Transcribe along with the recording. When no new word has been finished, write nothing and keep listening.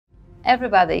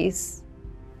everybody is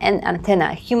an antenna,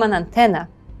 a human antenna.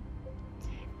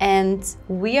 And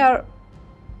we are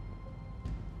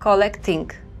collecting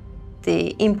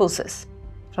the impulses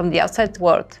from the outside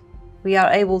world. We are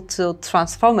able to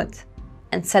transform it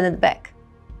and send it back.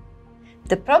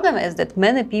 The problem is that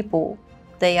many people,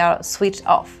 they are switched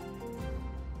off.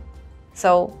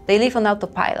 So they live on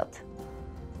autopilot.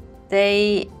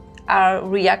 They are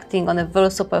reacting on a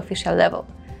very superficial level.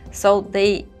 So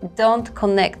they don't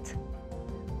connect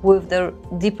with their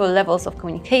deeper levels of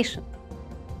communication.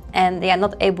 And they are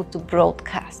not able to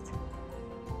broadcast.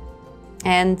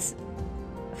 And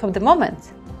from the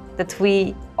moment that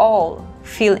we all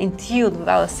feel in tune with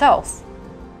ourselves,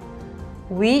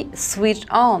 we switch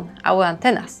on our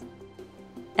antennas.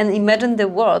 And imagine the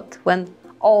world when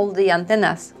all the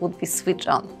antennas would be switched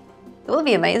on. It would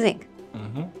be amazing.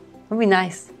 It would be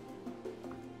nice.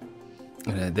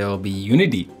 There will be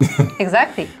unity.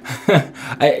 Exactly.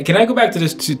 Can I go back to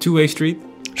this two-way street?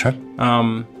 Sure.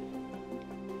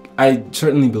 I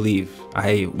certainly believe,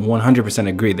 I 100%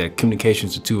 agree that communication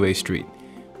is a two-way street.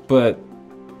 But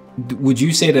would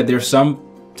you say that there's some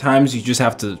times you just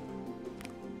have to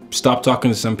stop talking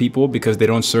to some people because they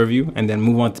don't serve you and then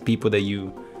move on to people that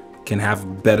you can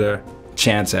have better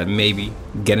chance at maybe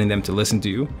getting them to listen to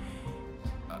you?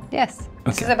 Yes.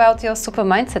 This is about your super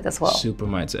mindset as well. Super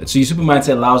mindset. So your super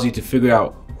mindset allows you to figure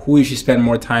out who you should spend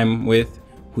more time with,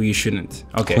 who you shouldn't.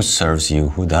 Okay. Who serves you,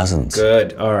 who doesn't.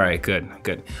 Good. All right. Good.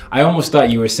 Good. I almost thought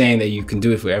you were saying that you can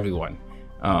do it for everyone.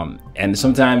 And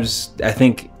sometimes I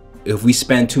think if we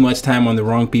spend too much time on the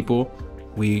wrong people,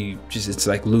 it's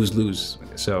like lose-lose.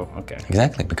 So, okay.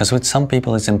 Exactly. Because with some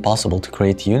people, it's impossible to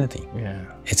create unity. Yeah.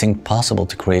 It's impossible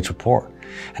to create rapport.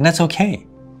 And that's okay.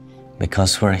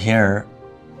 Because we're here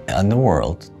in the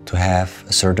world to have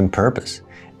a certain purpose.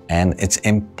 And it's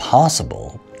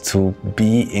impossible to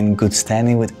be in good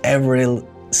standing with every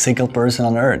single person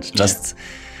on earth. Just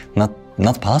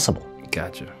not possible.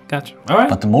 Gotcha. Gotcha. All right.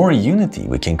 But the more unity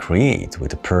we can create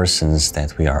with the persons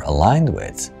that we are aligned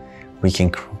with, we can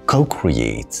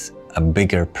co-create a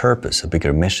bigger purpose, a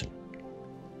bigger mission.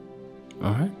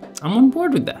 All right. I'm on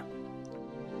board with that.